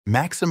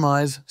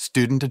Maximize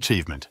student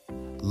achievement.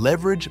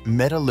 Leverage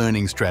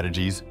meta-learning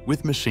strategies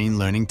with machine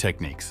learning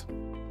techniques.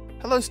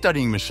 Hello,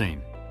 studying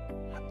machine.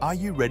 Are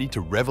you ready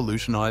to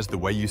revolutionize the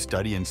way you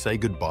study and say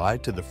goodbye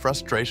to the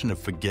frustration of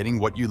forgetting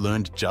what you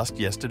learned just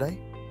yesterday?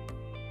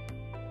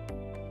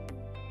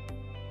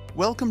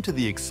 Welcome to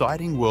the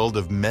exciting world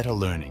of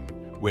meta-learning,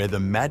 where the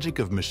magic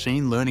of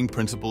machine learning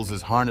principles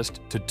is harnessed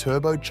to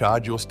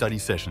turbocharge your study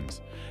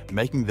sessions,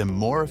 making them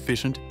more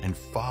efficient and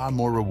far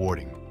more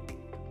rewarding.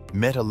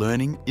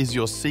 Meta-learning is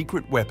your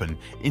secret weapon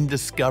in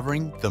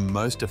discovering the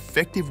most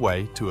effective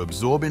way to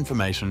absorb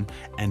information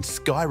and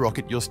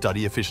skyrocket your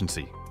study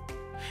efficiency.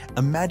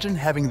 Imagine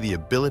having the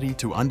ability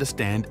to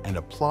understand and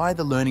apply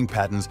the learning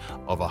patterns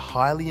of a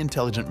highly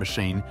intelligent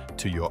machine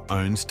to your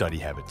own study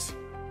habits.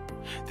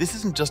 This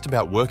isn't just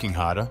about working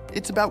harder,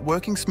 it's about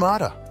working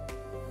smarter.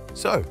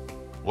 So,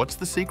 what's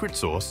the secret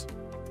sauce?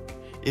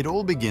 It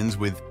all begins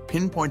with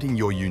pinpointing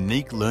your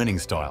unique learning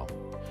style.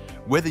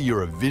 Whether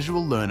you're a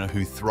visual learner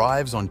who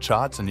thrives on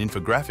charts and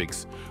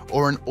infographics,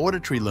 or an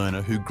auditory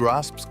learner who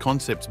grasps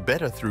concepts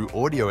better through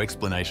audio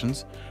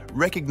explanations,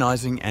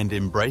 recognizing and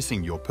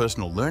embracing your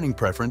personal learning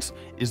preference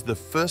is the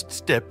first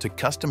step to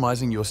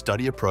customizing your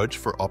study approach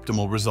for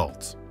optimal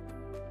results.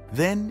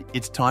 Then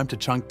it's time to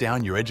chunk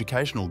down your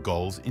educational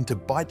goals into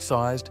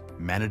bite-sized,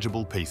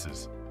 manageable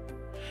pieces.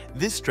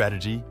 This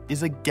strategy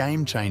is a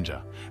game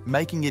changer,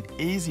 making it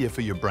easier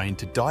for your brain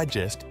to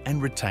digest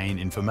and retain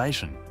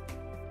information.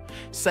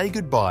 Say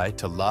goodbye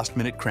to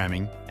last-minute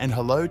cramming and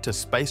hello to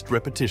spaced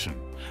repetition,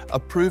 a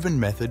proven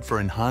method for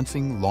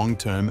enhancing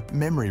long-term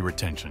memory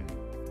retention.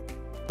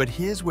 But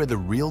here's where the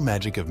real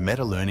magic of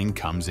meta-learning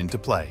comes into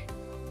play.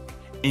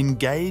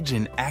 Engage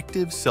in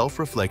active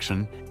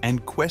self-reflection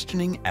and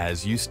questioning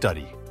as you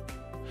study.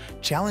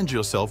 Challenge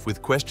yourself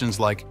with questions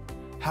like,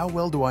 how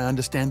well do I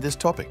understand this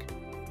topic?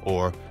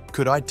 Or,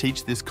 could I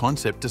teach this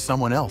concept to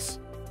someone else?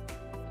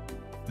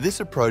 This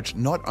approach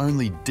not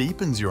only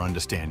deepens your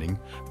understanding,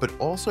 but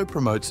also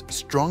promotes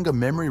stronger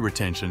memory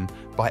retention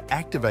by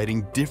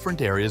activating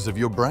different areas of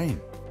your brain.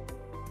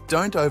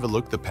 Don't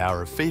overlook the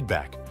power of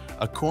feedback,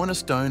 a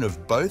cornerstone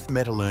of both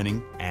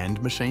meta-learning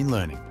and machine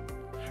learning.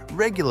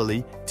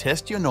 Regularly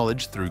test your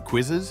knowledge through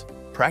quizzes,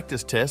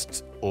 practice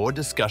tests, or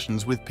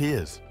discussions with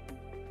peers.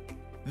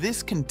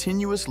 This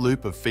continuous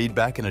loop of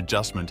feedback and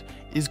adjustment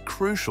is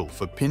crucial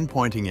for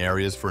pinpointing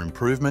areas for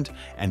improvement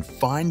and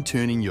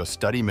fine-tuning your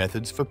study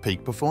methods for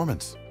peak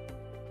performance.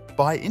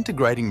 By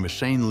integrating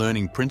machine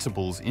learning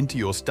principles into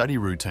your study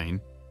routine,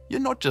 you're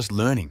not just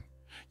learning,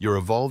 you're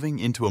evolving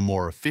into a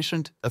more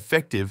efficient,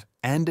 effective,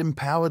 and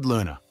empowered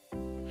learner.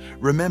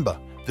 Remember,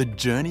 the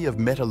journey of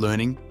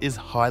meta-learning is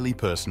highly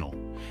personal.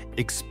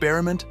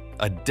 Experiment,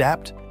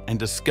 adapt, and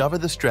discover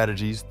the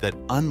strategies that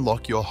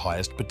unlock your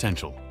highest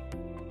potential.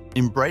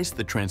 Embrace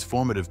the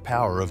transformative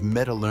power of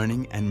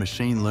meta-learning and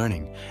machine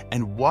learning,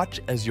 and watch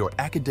as your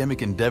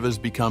academic endeavors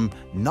become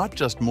not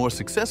just more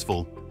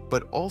successful,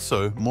 but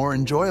also more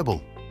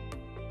enjoyable.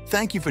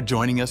 Thank you for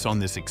joining us on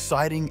this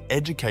exciting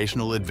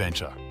educational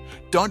adventure.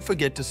 Don't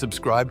forget to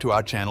subscribe to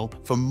our channel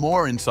for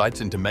more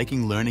insights into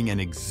making learning an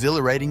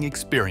exhilarating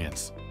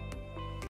experience.